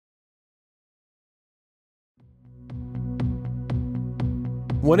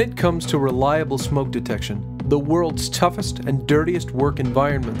When it comes to reliable smoke detection, the world's toughest and dirtiest work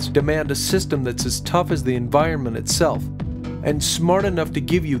environments demand a system that's as tough as the environment itself, and smart enough to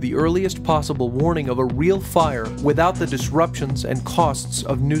give you the earliest possible warning of a real fire without the disruptions and costs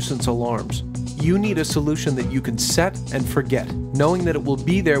of nuisance alarms. You need a solution that you can set and forget, knowing that it will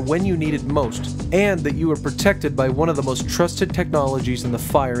be there when you need it most, and that you are protected by one of the most trusted technologies in the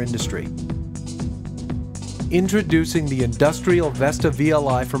fire industry. Introducing the industrial VESDA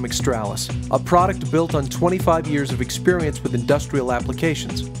VLI from Xtralis, a product built on 25 years of experience with industrial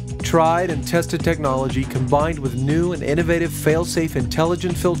applications. Tried and tested technology combined with new and innovative fail-safe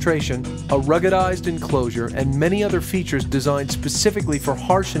intelligent filtration, a ruggedized enclosure, and many other features designed specifically for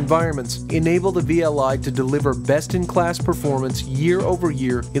harsh environments enable the VLI to deliver best-in-class performance year over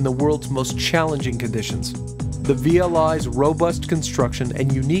year in the world's most challenging conditions. The VLI's robust construction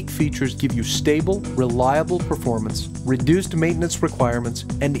and unique features give you stable, reliable performance, reduced maintenance requirements,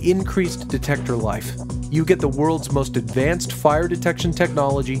 and increased detector life. You get the world's most advanced fire detection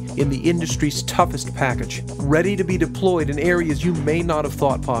technology in the industry's toughest package, ready to be deployed in areas you may not have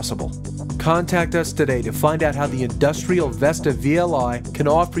thought possible. Contact us today to find out how the industrial VESDA VLI can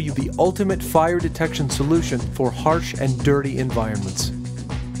offer you the ultimate fire detection solution for harsh and dirty environments.